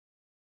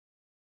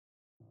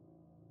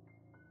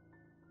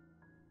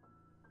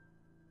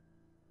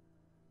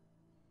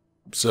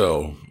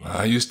So,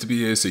 I used to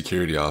be a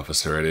security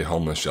officer at a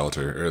homeless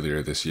shelter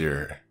earlier this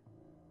year.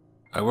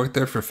 I worked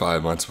there for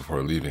 5 months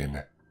before leaving.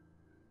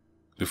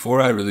 Before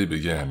I really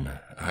begin,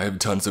 I have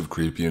tons of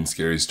creepy and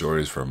scary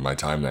stories from my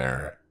time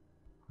there.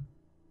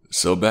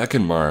 So back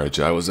in March,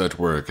 I was at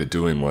work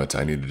doing what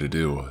I needed to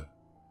do.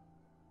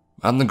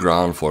 On the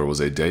ground floor was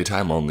a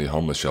daytime-only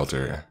homeless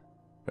shelter,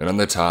 and on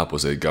the top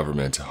was a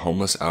government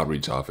homeless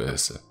outreach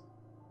office.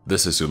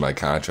 This is who my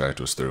contract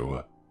was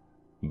through.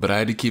 But I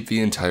had to keep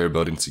the entire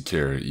building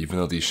secure even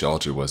though the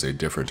shelter was a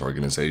different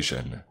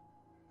organization.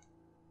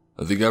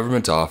 The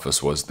government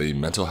office was the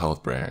mental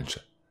health branch,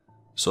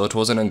 so it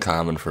wasn't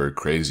uncommon for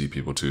crazy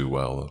people to,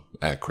 well,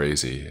 act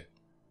crazy.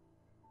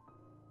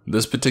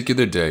 This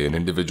particular day, an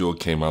individual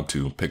came up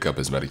to pick up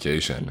his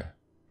medication.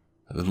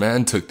 The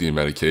man took the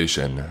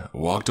medication,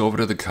 walked over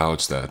to the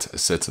couch that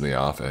sits in the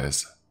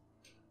office.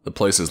 The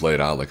place is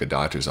laid out like a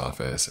doctor's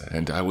office,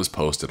 and I was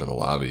posted in the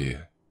lobby.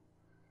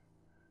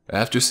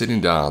 After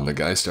sitting down, the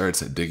guy starts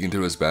digging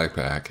through his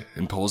backpack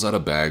and pulls out a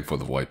bag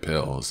full of white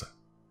pills.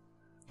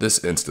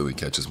 This instantly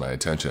catches my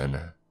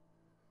attention.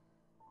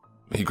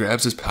 He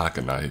grabs his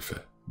pocket knife,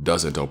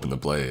 doesn't open the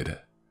blade,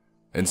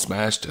 and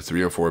smashed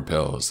 3 or 4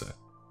 pills.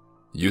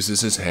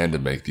 Uses his hand to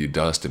make the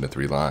dust into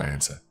 3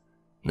 lines.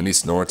 Then he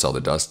snorts all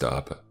the dust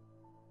up.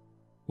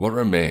 What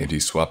remained he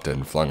swept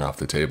and flung off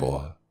the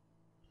table.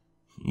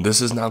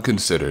 This is now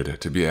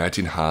considered to be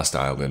acting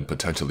hostile and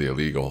potentially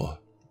illegal.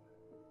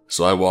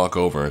 So I walk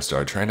over and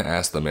start trying to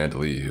ask the man to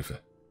leave.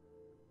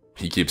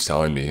 He keeps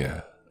telling me,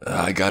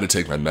 I gotta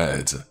take my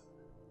meds.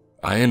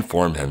 I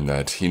inform him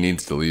that he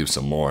needs to leave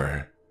some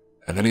more,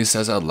 and then he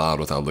says out loud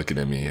without looking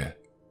at me,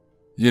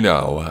 "You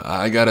know,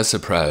 I got a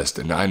suppressed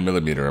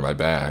 9mm in my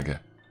bag.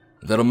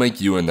 That'll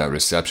make you and that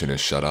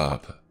receptionist shut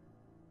up."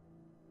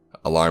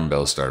 Alarm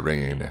bells start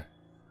ringing.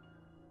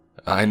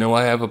 I know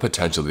I have a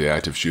potentially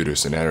active shooter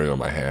scenario in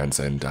my hands,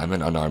 and I'm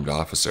an unarmed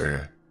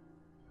officer.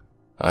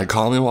 I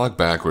calmly walk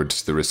backward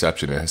to the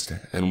receptionist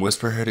and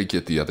whisper her to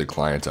get the other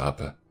client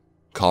up,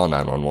 call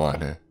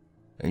 911,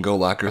 and go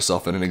lock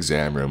herself in an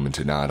exam room and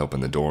to not open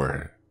the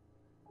door.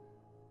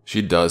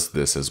 She does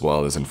this as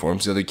well as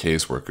informs the other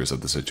caseworkers of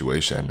the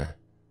situation,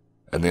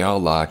 and they all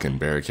lock and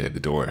barricade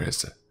the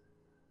doors.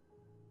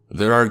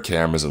 There are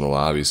cameras in the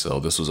lobby, so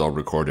this was all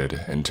recorded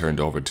and turned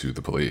over to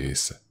the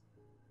police.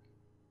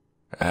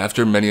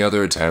 After many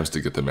other attempts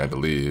to get the man to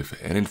leave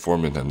and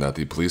informing them that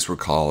the police were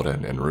called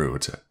and en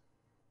route,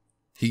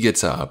 he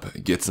gets up,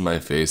 gets in my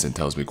face and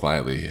tells me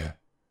quietly,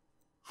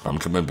 "I'm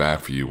coming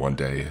back for you one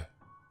day,"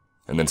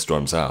 and then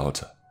storms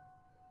out.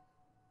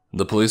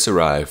 The police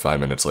arrive 5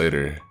 minutes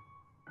later.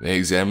 They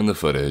examine the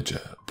footage,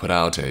 put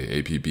out a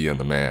APB on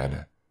the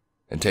man,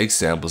 and take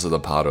samples of the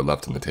powder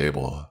left on the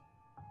table.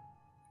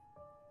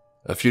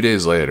 A few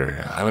days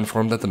later, I'm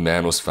informed that the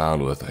man was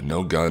found with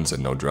no guns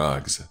and no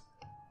drugs,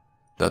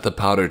 that the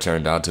powder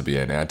turned out to be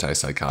an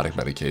antipsychotic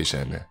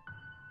medication.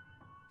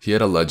 He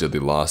had allegedly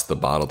lost the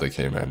bottle that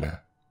came in.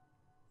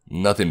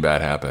 Nothing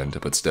bad happened,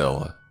 but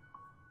still,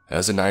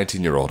 as a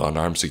 19-year-old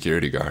unarmed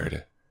security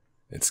guard,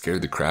 it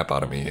scared the crap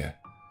out of me.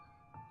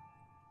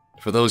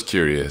 For those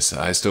curious,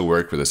 I still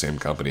work for the same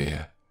company.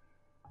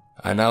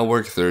 I now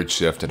work 3rd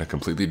shift in a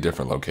completely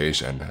different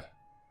location.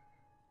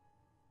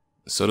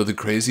 So to the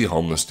crazy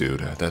homeless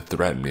dude that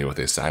threatened me with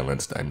a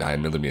silenced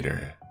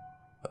 9mm,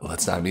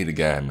 let's not meet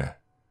again.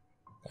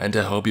 And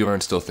I hope you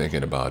aren't still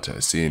thinking about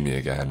seeing me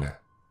again.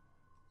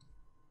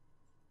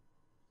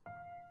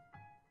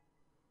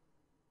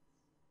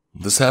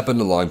 This happened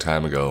a long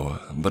time ago,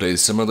 but a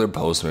similar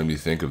post made me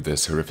think of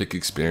this horrific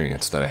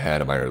experience that I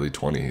had in my early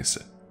 20s.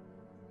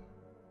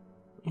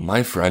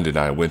 My friend and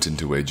I went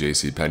into a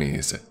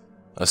JCPenney's,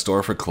 a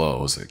store for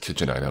clothes,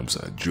 kitchen items,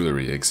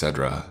 jewelry,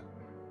 etc.,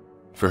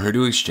 for her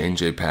to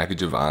exchange a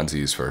package of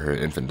onesies for her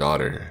infant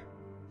daughter.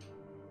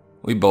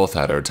 We both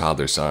had our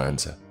toddler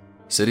sons,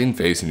 sitting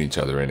facing each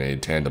other in a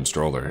tandem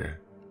stroller.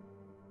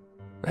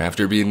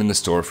 After being in the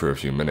store for a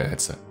few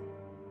minutes,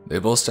 they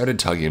both started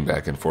tugging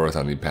back and forth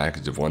on the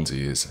package of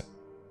onesies,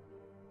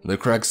 the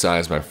correct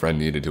size my friend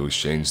needed to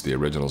exchange the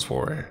originals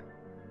for.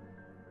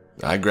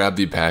 I grabbed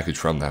the package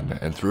from them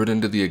and threw it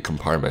into the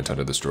compartment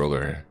under the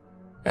stroller,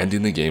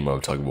 ending the game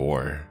of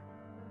tug-of-war.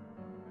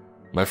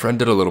 My friend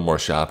did a little more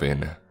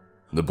shopping.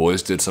 The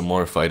boys did some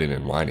more fighting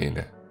and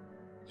whining.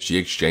 She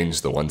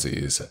exchanged the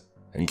onesies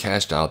and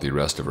cashed out the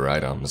rest of her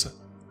items.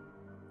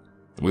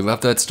 We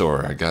left that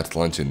store, got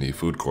lunch in the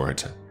food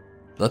court,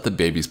 let the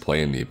babies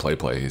play in the play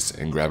place,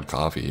 and grabbed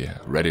coffee,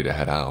 ready to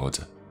head out.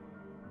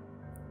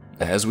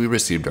 As we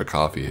received our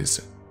coffees,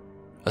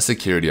 a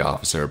security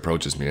officer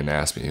approaches me and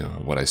asks me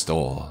what I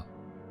stole.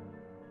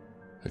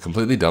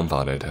 Completely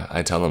dumbfounded,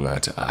 I tell him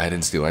that I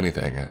didn't steal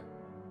anything.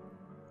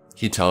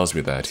 He tells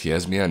me that he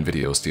has me on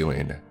video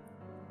stealing,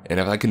 and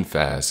if I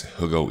confess,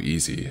 he'll go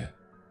easy.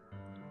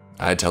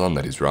 I tell him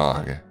that he's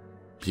wrong.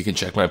 He can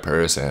check my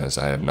purse as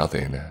I have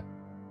nothing.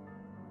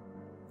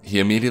 He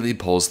immediately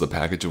pulls the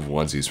package of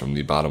onesies from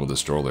the bottom of the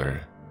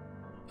stroller.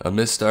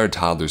 Amidst our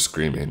toddler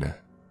screaming,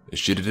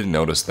 she didn't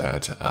notice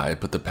that I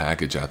put the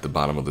package at the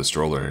bottom of the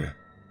stroller,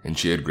 and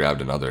she had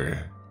grabbed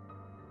another.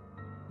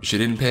 She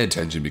didn't pay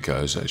attention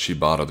because she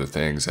bought other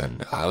things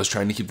and I was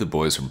trying to keep the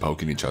boys from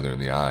poking each other in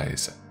the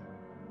eyes.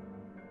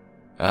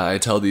 I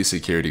tell the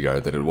security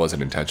guard that it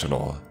wasn't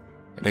intentional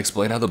and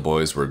explain how the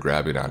boys were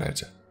grabbing on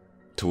it,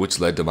 to which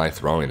led to my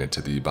throwing it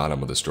to the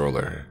bottom of the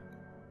stroller.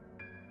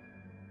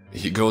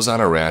 He goes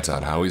on a rant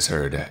on how he's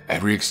heard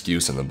every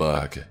excuse in the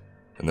book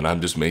and that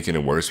I'm just making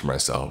it worse for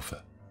myself.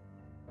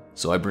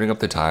 So I bring up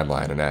the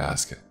timeline and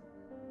ask,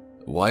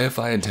 why, if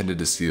I intended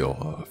to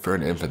steal, for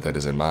an infant that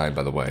isn't mine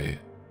by the way,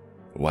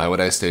 why would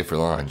I stay for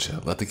lunch,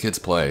 let the kids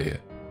play,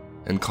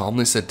 and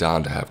calmly sit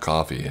down to have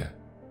coffee?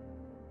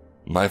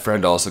 My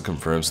friend also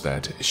confirms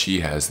that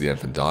she has the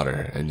infant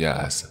daughter, and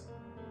yes,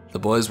 the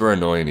boys were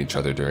annoying each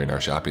other during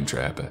our shopping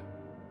trip.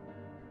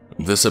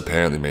 This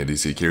apparently made the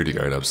security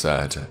guard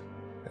upset,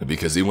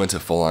 because he went to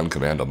full-on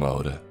commando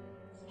mode,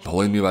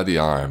 pulling me by the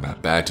arm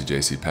back to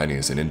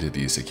JCPenney's and into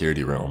the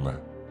security room.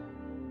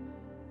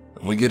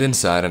 We get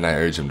inside and I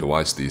urge him to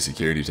watch the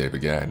security tape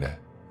again,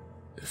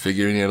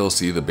 figuring it'll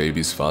see the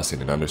babies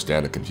fussing and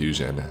understand the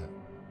confusion.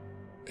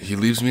 He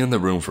leaves me in the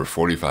room for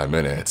 45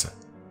 minutes,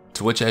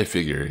 to which I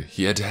figure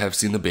he had to have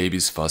seen the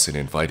babies fussing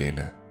and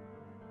fighting.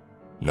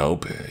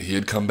 Nope, he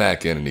had come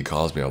back in and he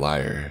calls me a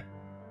liar.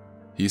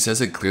 He says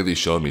it clearly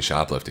showed me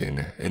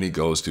shoplifting, and he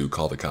goes to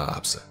call the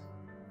cops.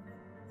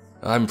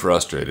 I'm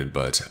frustrated,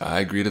 but I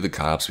agree to the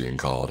cops being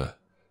called,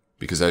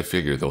 because I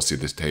figure they'll see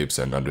the tapes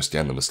and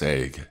understand the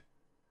mistake.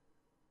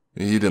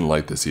 He didn't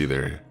like this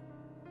either.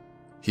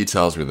 He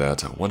tells me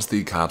that once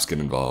the cops get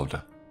involved,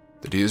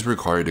 that he is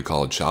required to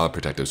call Child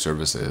Protective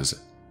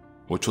Services,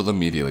 which will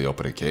immediately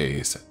open a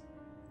case,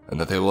 and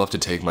that they will have to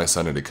take my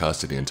son into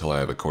custody until I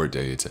have a court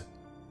date.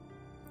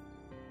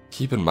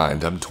 Keep in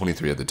mind, I'm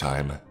 23 at the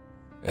time,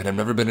 and I've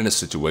never been in a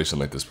situation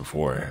like this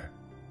before,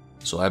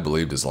 so I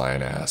believed his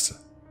lying ass.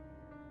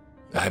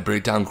 I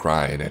break down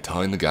crying and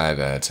telling the guy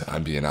that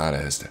I'm being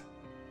honest.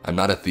 I'm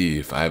not a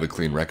thief, I have a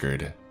clean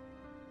record.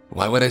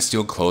 Why would I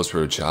steal clothes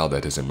for a child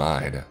that isn't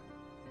mine?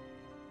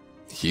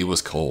 He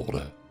was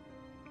cold.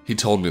 He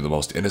told me the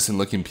most innocent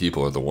looking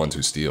people are the ones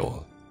who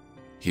steal.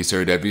 He's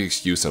heard every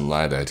excuse and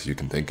lie that you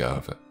can think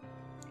of.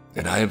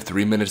 And I have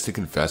 3 minutes to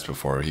confess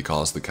before he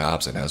calls the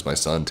cops and has my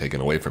son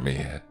taken away from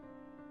me.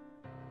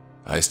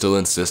 I still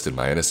insisted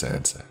my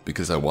innocence,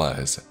 because I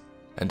was,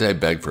 and I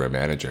begged for a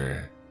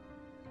manager.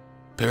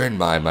 Bear in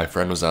mind, my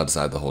friend was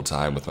outside the whole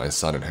time with my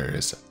son and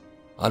hers,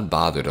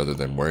 unbothered other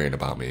than worrying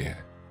about me.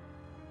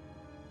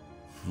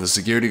 The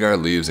security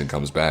guard leaves and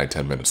comes back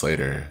 10 minutes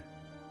later.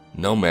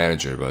 No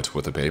manager, but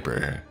with a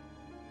paper,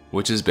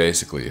 which is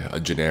basically a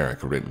generic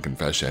written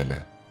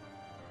confession,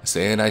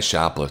 saying I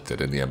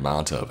shoplifted in the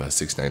amount of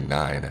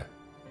 $6.99,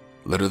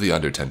 literally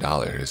under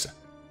 $10,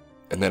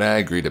 and that I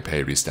agreed to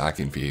pay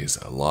restocking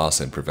fees, loss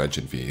and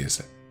prevention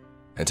fees,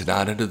 and to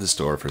not enter the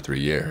store for 3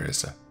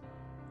 years.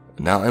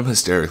 Now I'm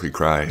hysterically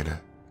crying,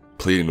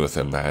 pleading with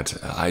him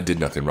that I did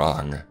nothing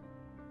wrong.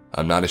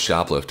 I'm not a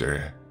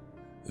shoplifter.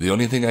 The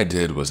only thing I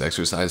did was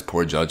exercise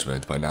poor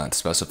judgment by not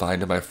specifying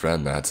to my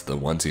friend that the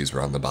onesies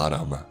were on the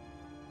bottom.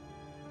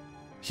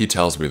 He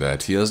tells me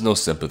that he has no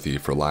sympathy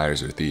for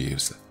liars or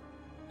thieves,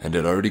 and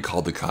had already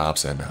called the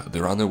cops and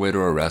they're on their way to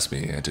arrest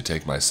me and to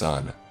take my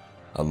son,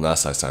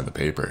 unless I sign the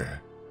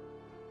paper.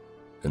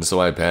 And so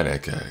I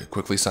panic,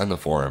 quickly sign the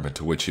form,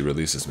 to which he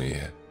releases me.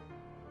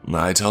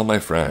 I tell my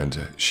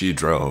friend, she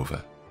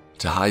drove,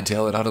 to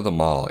hightail it out of the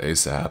mall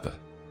ASAP.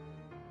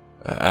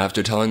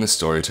 After telling the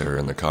story to her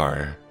in the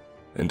car,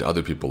 and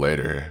other people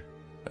later,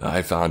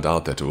 I found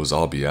out that it was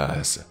all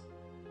BS.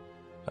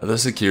 The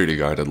security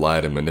guard had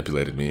lied and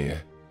manipulated me,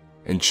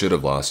 and should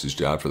have lost his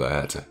job for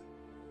that.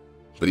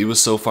 But he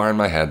was so far in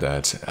my head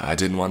that I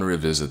didn't want to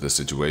revisit the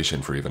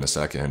situation for even a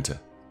second.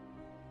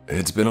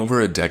 It's been over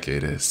a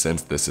decade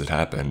since this had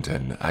happened,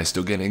 and I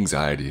still get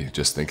anxiety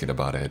just thinking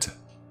about it.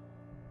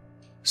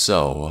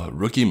 So,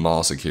 rookie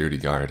mall security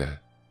guard,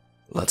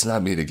 let's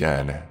not meet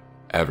again,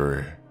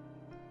 ever.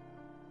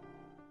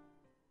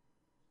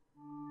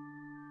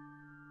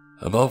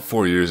 About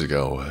 4 years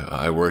ago,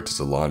 I worked as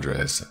a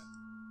laundress.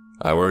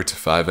 I worked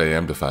 5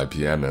 a.m. to 5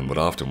 p.m. and would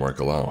often work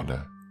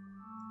alone.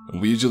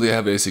 We usually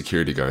have a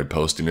security guard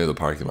posted near the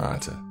parking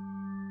lot.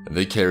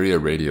 They carry a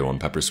radio and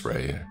pepper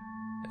spray,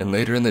 and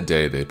later in the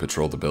day they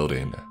patrol the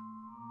building.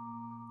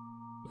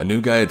 A new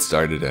guy had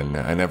started and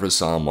I never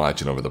saw him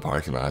watching over the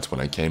parking lot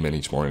when I came in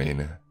each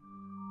morning.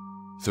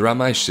 Throughout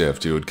my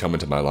shift, he would come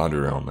into my laundry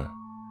room.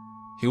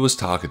 He was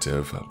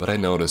talkative, but I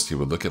noticed he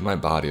would look at my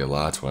body a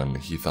lot when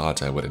he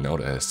thought I wouldn't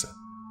notice.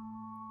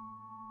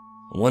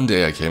 One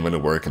day I came into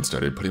work and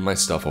started putting my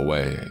stuff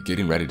away,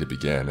 getting ready to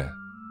begin.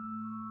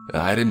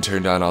 I hadn't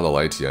turned on all the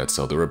lights yet,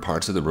 so there were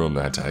parts of the room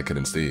that I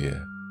couldn't see.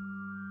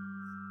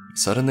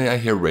 Suddenly I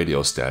hear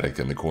radio static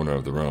in the corner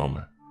of the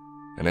room,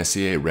 and I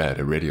see a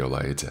red radio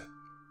light.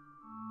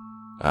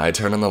 I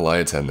turn on the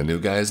lights and the new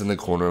guy is in the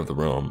corner of the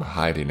room,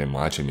 hiding and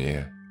watching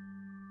me.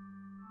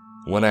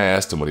 When I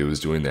asked him what he was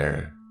doing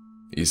there,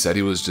 he said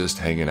he was just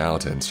hanging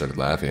out and started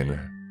laughing.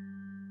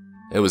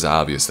 It was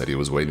obvious that he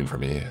was waiting for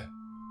me.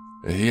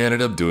 He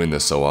ended up doing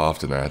this so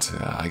often that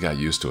I got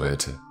used to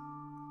it.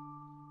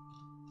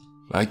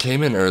 I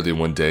came in early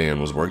one day and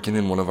was working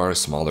in one of our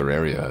smaller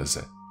areas.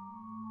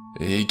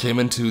 He came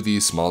into the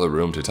smaller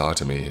room to talk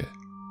to me.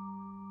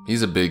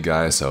 He's a big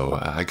guy, so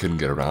I couldn't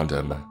get around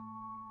him.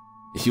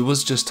 He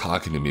was just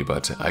talking to me,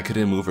 but I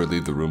couldn't move or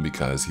leave the room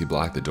because he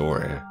blocked the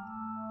door.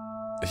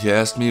 He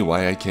asked me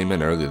why I came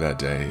in early that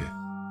day,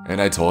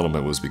 and I told him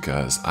it was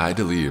because I had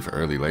to leave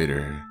early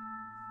later.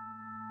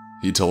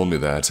 He told me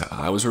that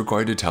I was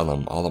required to tell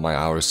him all of my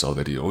hours so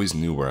that he always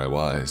knew where I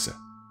was.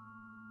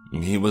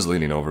 He was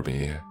leaning over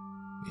me.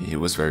 He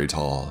was very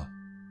tall,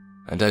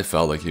 and I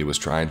felt like he was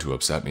trying to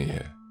upset me.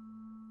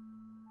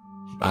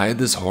 I had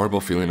this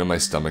horrible feeling in my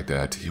stomach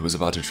that he was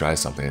about to try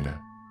something,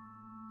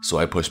 so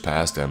I pushed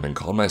past him and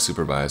called my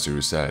supervisor,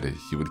 who said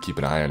he would keep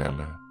an eye on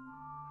him.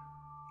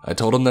 I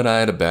told him that I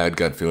had a bad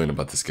gut feeling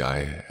about this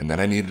guy and that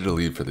I needed to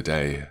leave for the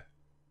day.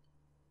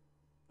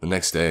 The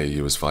next day,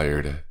 he was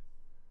fired.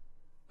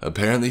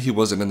 Apparently, he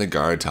wasn't in the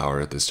guard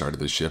tower at the start of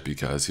the shift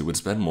because he would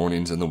spend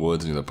mornings in the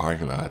woods near the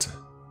parking lot,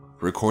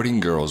 recording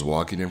girls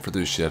walking in for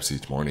their shifts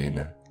each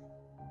morning.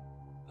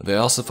 They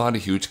also found a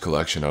huge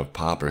collection of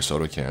pop or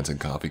soda cans and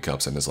coffee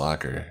cups in his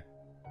locker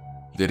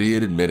that he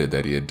had admitted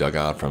that he had dug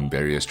out from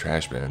various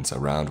trash bins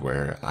around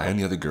where I and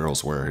the other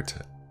girls worked.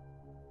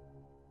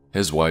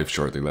 His wife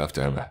shortly left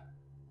him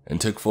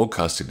and took full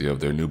custody of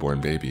their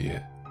newborn baby.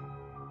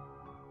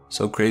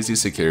 So crazy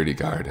security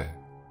guard,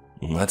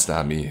 let's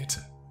not meet.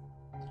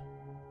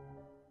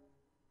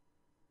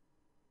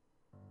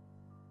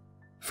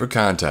 For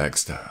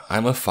context,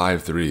 I'm a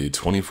 5'3",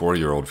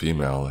 24-year-old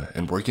female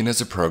and working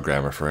as a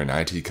programmer for an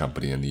IT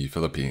company in the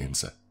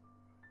Philippines.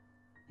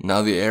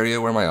 Now, the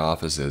area where my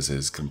office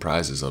is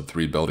comprises of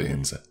 3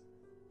 buildings.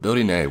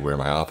 Building A, where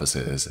my office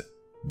is,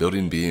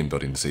 Building B, and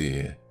Building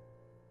C.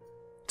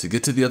 To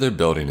get to the other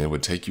building, it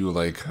would take you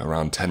like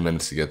around 10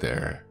 minutes to get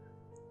there.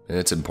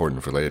 It's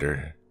important for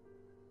later.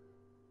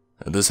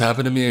 This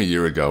happened to me a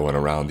year ago and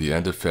around the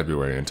end of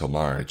February until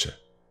March.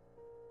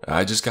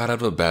 I just got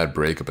out of a bad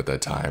breakup at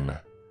that time,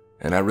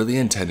 and I really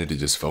intended to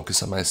just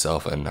focus on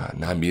myself and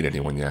not meet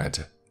anyone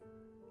yet.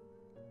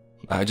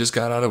 I just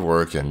got out of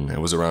work and it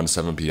was around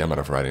 7 p.m. on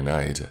a Friday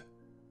night,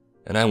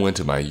 and I went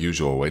to my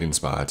usual waiting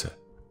spot,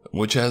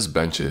 which has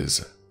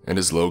benches and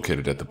is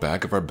located at the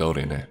back of our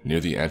building near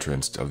the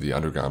entrance of the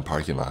underground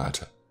parking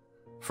lot,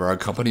 for our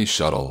company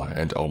shuttle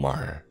and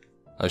Omar,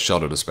 a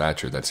shuttle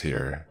dispatcher that's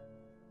here.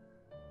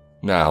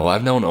 Now,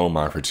 I've known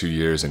Omar for 2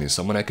 years and he's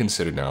someone I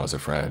consider now as a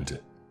friend,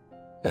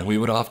 and we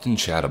would often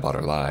chat about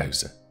our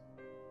lives,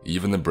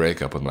 even the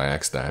breakup with my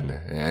ex then,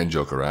 and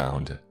joke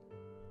around.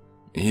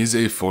 He's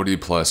a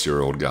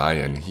 40-plus-year-old guy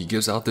and he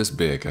gives out this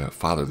big,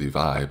 fatherly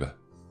vibe,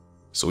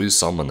 so he's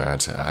someone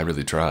that I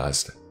really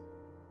trust.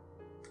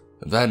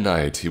 That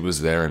night, he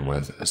was there and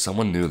with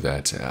someone new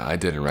that I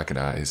didn't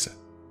recognize.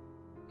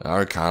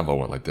 Our convo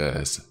went like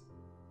this.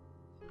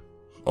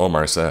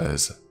 Omar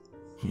says,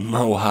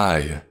 "Oh,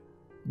 hi.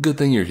 Good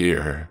thing you're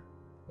here.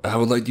 I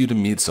would like you to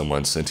meet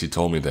someone since he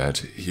told me that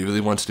he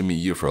really wants to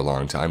meet you for a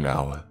long time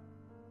now."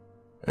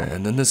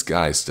 And then this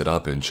guy stood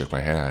up and shook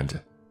my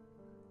hand.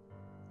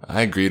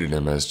 I greeted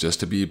him as just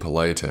to be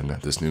polite, and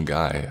this new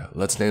guy,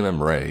 let's name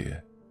him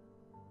Ray.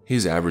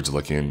 He's average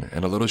looking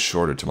and a little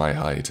shorter to my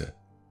height,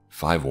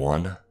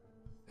 5'1",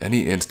 and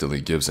he instantly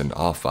gives an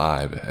off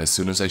vibe as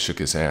soon as I shook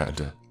his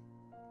hand.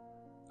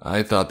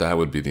 I thought that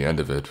would be the end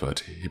of it, but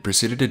he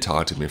proceeded to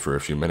talk to me for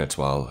a few minutes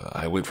while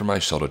I wait for my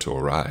shuttle to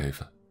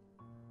arrive.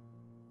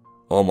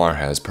 Omar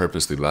has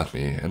purposely left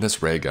me and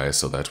this Ray guy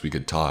so that we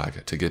could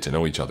talk to get to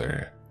know each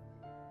other.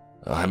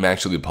 I'm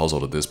actually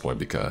puzzled at this point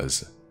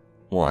because,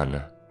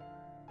 1,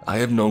 I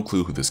have no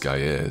clue who this guy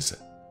is,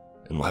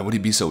 and why would he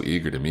be so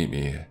eager to meet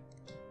me?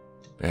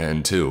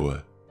 And 2,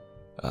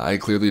 I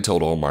clearly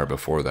told Omar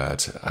before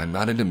that I'm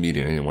not into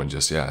meeting anyone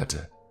just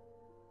yet.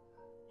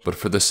 But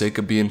for the sake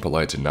of being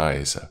polite and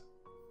nice,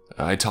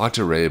 I talked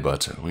to Ray,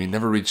 but we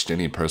never reached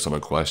any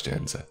personal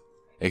questions,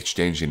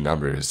 exchanging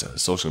numbers,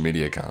 social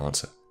media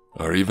accounts,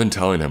 or even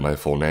telling him my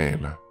full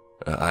name.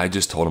 I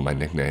just told him my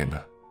nickname.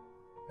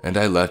 And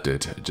I left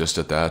it just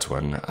at that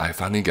when I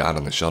finally got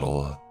on the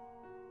shuttle.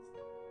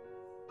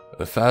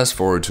 Fast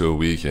forward to a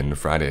week and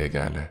Friday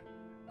again.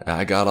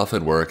 I got off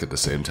at work at the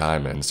same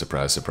time and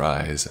surprise,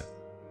 surprise,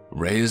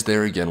 Ray is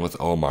there again with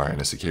Omar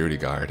and a security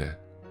guard.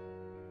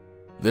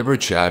 They were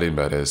chatting,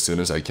 but as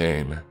soon as I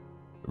came,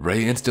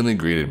 Ray instantly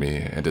greeted me,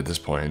 and at this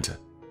point,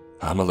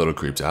 I'm a little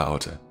creeped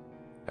out,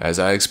 as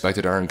I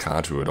expected our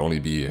encounter would only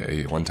be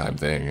a one-time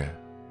thing.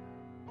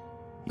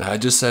 I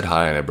just said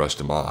hi and I brushed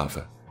him off,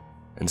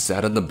 and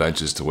sat on the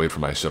benches to wait for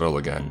my shuttle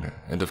again,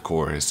 and of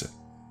course,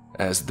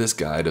 as this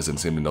guy doesn't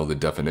seem to know the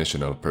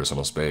definition of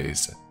personal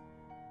space,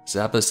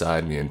 sat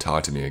beside me and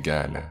talked to me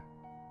again,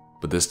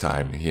 but this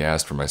time he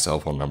asked for my cell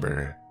phone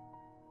number.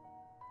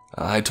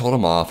 I told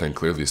him off and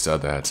clearly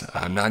said that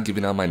I'm not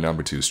giving out my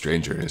number to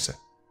strangers,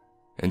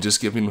 and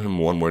just giving him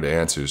one-word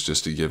answers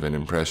just to give an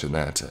impression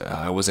that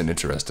I wasn't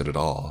interested at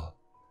all.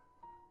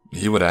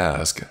 He would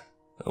ask,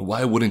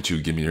 "Why wouldn't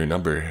you give me your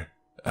number?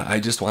 I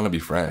just want to be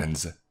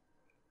friends."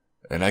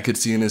 and I could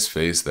see in his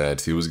face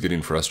that he was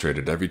getting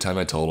frustrated every time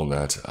I told him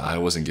that I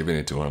wasn't giving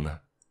it to him.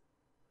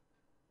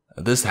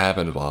 This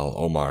happened while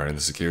Omar and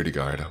the security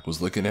guard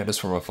was looking at us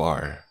from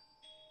afar,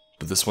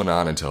 but this went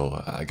on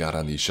until I got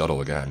on the shuttle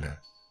again.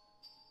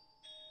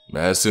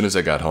 As soon as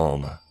I got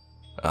home,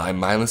 I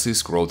mindlessly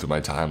scrolled through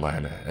my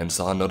timeline and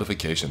saw a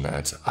notification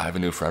that I have a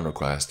new friend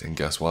request, and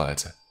guess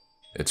what?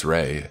 It's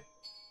Ray,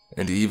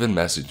 and he even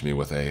messaged me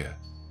with a,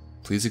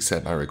 "Please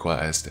accept my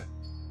request."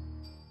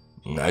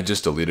 I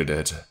just deleted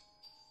it,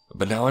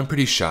 but now I'm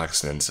pretty shocked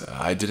since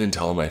I didn't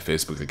tell him my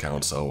Facebook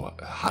account, so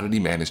how did he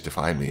manage to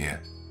find me?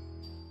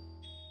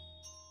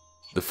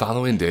 The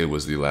following day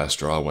was the last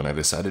straw when I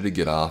decided to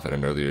get off at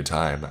an earlier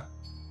time,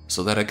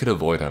 so that I could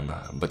avoid him,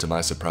 but to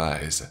my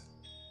surprise,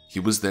 he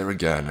was there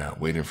again,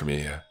 waiting for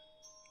me,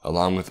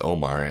 along with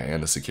Omar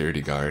and the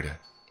security guard.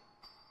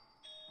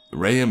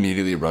 Ray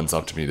immediately runs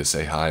up to me to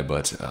say hi,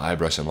 but I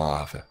brush him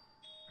off,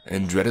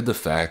 and dreaded the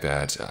fact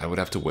that I would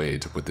have to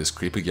wait with this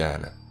creep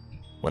again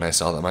when I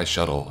saw that my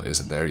shuttle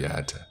isn't there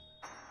yet.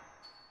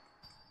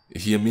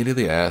 He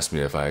immediately asked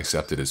me if I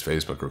accepted his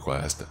Facebook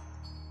request,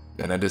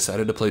 and I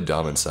decided to play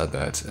dumb and said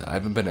that I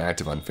haven't been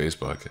active on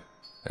Facebook,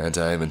 and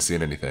I haven't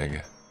seen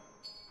anything.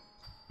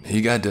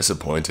 He got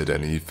disappointed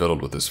and he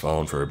fiddled with his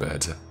phone for a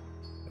bit,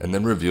 and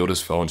then revealed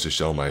his phone to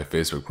show my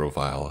Facebook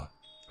profile,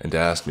 and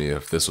asked me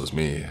if this was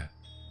me.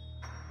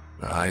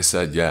 I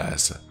said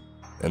yes,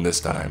 and this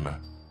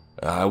time,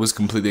 I was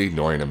completely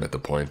ignoring him at the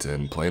point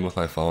and playing with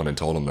my phone, and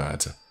told him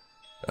that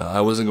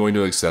I wasn't going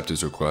to accept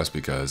his request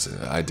because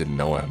I didn't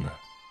know him.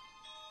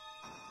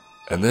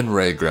 And then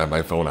Ray grabbed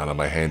my phone out of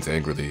my hands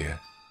angrily,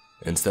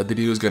 and said that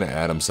he was going to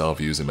add himself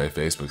using my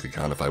Facebook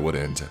account if I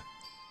wouldn't.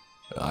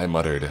 I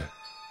muttered,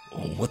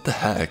 "What the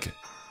heck?"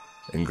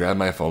 and grabbed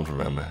my phone from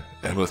him,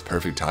 and with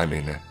perfect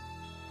timing,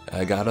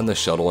 I got on the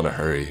shuttle in a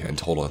hurry and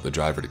told the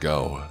driver to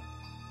go.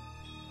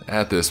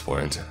 At this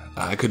point,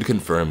 I could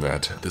confirm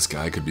that this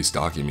guy could be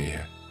stalking me,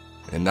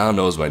 and now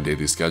knows my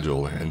daily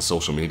schedule and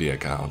social media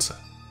accounts.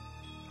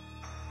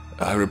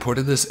 I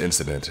reported this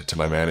incident to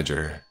my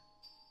manager,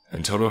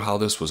 and told her how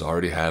this was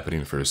already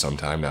happening for some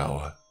time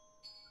now.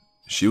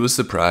 She was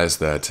surprised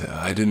that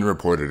I didn't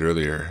report it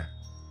earlier,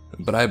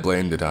 but I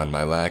blamed it on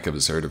my lack of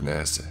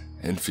assertiveness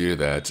and fear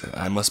that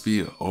I must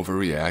be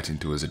overreacting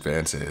to his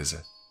advances.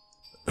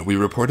 We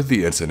reported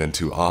the incident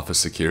to office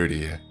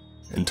security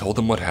and told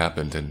them what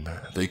happened, and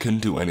they couldn't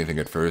do anything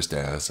at first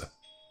as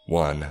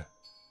 1.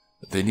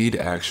 They need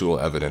actual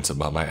evidence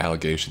about my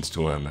allegations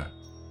to him.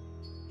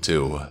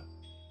 2.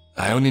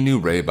 I only knew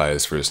Ray by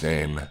his first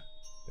name,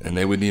 and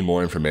they would need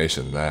more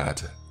information than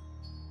that.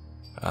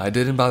 I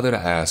didn't bother to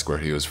ask where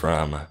he was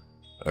from,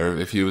 or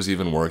if he was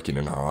even working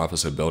in our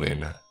office or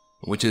building,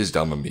 which is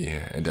dumb of me,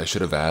 and I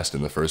should have asked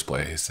in the first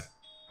place.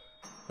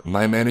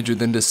 My manager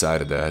then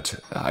decided that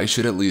I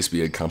should at least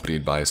be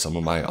accompanied by some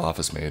of my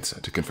office mates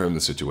to confirm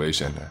the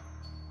situation,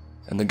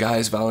 and the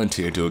guys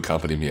volunteered to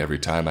accompany me every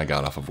time I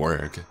got off of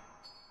work.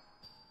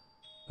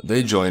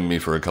 They joined me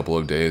for a couple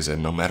of days,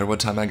 and no matter what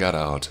time I got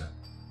out,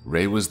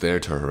 Ray was there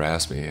to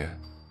harass me.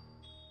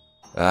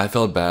 I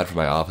felt bad for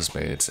my office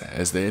mates,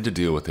 as they had to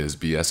deal with his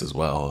BS as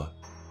well.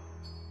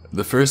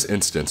 The first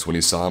instance when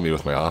he saw me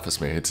with my office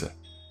mates,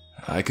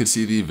 I could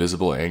see the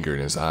visible anger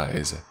in his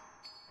eyes,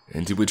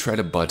 and he would try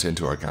to butt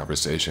into our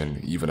conversation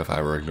even if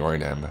I were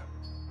ignoring him.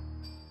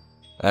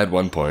 At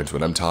one point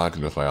when I'm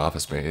talking with my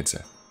office mates,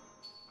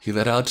 he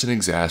let out an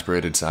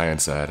exasperated sigh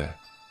and said,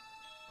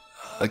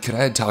 "Can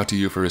I talk to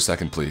you for a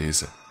second,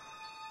 please?"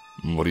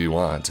 "What do you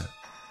want?"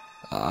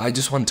 "I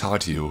just want to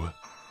talk to you.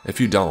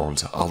 If you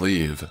don't, I'll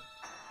leave."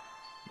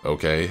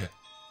 "Okay."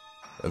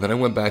 And then I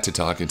went back to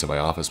talking to my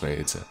office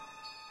mates.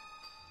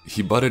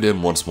 He butted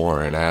in once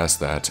more and asked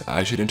that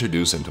I should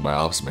introduce him to my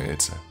office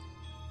mates,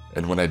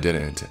 and when I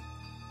didn't,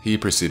 he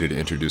proceeded to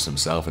introduce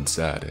himself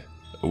instead,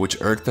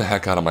 which irked the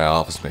heck out of my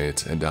office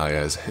mates and I,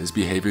 as his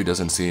behavior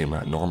doesn't seem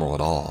normal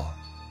at all.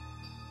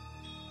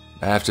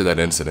 After that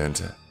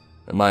incident,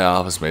 my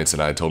office mates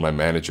and I told my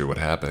manager what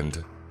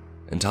happened,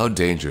 and how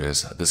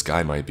dangerous this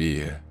guy might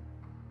be.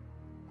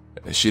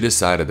 She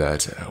decided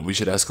that we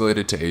should escalate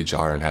it to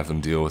HR and have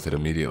them deal with it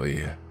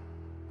immediately.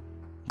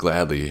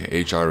 Gladly,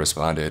 HR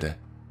responded,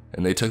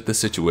 and they took the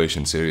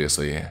situation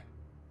seriously,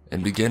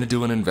 and began to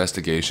do an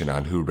investigation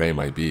on who Ray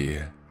might be.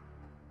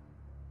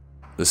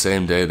 The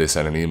same day they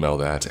sent an email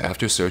that,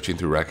 after searching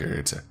through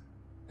records,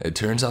 it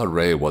turns out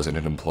Ray wasn't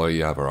an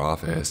employee of our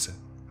office,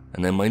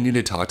 and they might need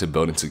to talk to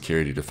building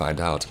security to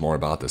find out more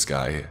about this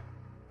guy.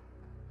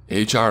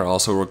 HR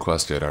also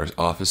requested our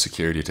office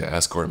security to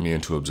escort me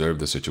in to observe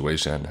the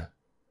situation.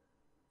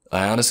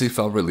 I honestly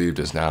felt relieved,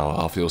 as now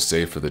I'll feel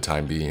safe for the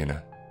time being,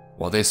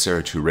 while they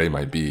search who Ray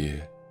might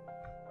be.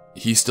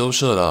 He still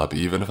showed up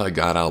even if I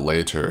got out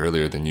later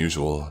earlier than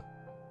usual,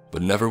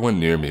 but never went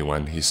near me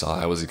when he saw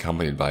I was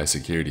accompanied by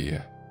security.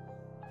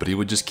 But he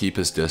would just keep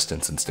his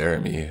distance and stare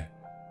at me,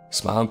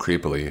 smile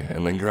creepily,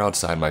 and linger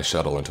outside my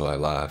shuttle until I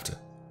left.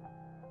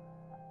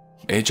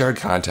 HR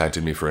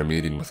contacted me for a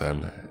meeting with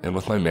him and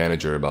with my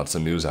manager about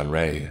some news on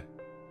Ray,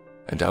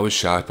 and I was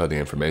shocked by the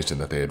information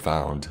that they had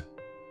found.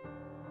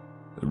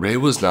 Ray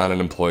was not an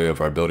employee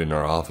of our building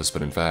or office,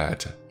 but in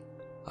fact,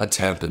 a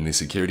temp in the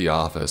security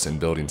office in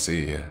Building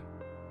C.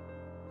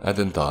 I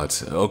then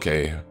thought,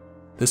 okay,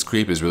 this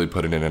creep is really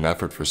putting in an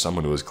effort for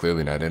someone who is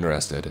clearly not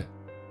interested.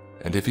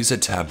 And if he's a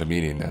temp,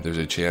 meaning there's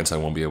a chance I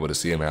won't be able to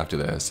see him after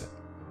this.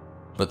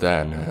 But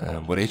then,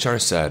 what HR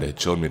said, it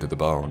chilled me to the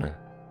bone.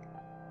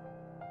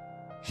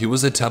 He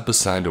was a temp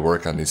assigned to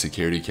work on the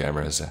security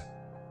cameras,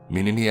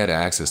 meaning he had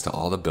access to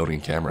all the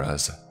building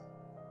cameras.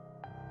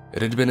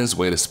 It had been his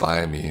way to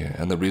spy on me,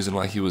 and the reason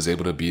why he was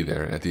able to be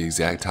there at the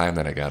exact time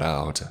that I got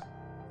out.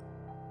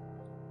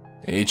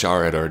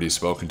 HR had already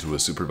spoken to a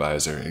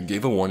supervisor and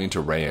gave a warning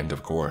to Ray, and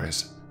of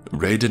course,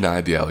 Ray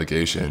denied the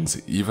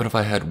allegations, even if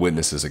I had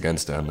witnesses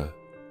against him.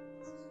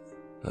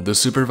 The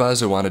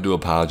supervisor wanted to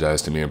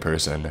apologize to me in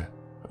person,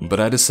 but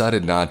I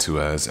decided not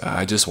to, as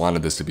I just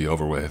wanted this to be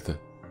over with.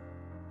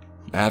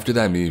 After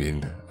that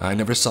meeting, I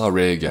never saw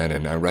Ray again,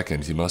 and I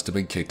reckoned he must have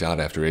been kicked out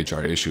after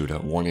HR issued a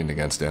warning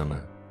against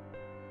him.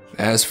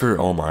 As for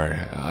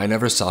Omar, I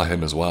never saw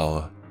him as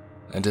well,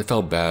 and it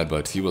felt bad,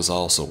 but he was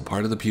also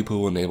part of the people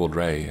who enabled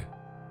Ray,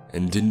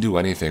 and didn't do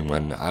anything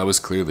when I was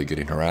clearly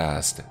getting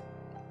harassed.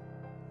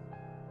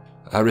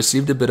 I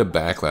received a bit of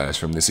backlash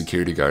from the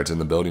security guards in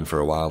the building for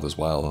a while as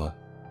well,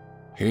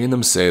 hearing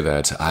them say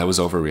that I was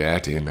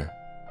overreacting,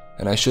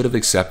 and I should have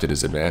accepted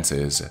his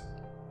advances,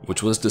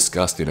 which was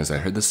disgusting as I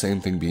heard the same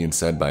thing being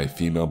said by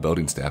female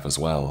building staff as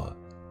well.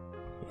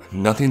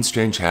 Nothing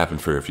strange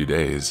happened for a few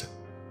days,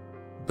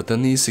 but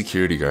then the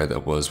security guard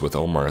that was with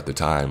Omar at the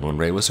time when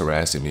Ray was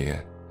harassing me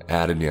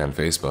added me on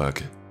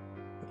Facebook,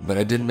 but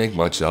I didn't make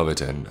much of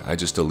it and I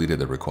just deleted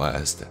the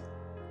request.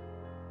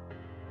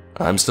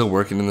 I'm still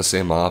working in the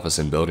same office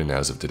and building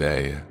as of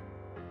today,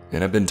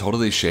 and I've been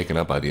totally shaken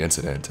up by the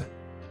incident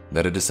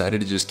that I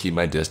decided to just keep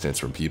my distance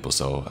from people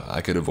so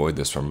I could avoid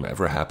this from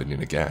ever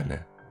happening again.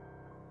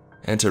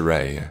 And to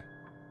Ray,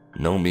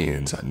 no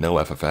means no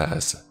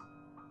FFS,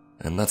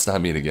 and let's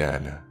not meet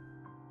again.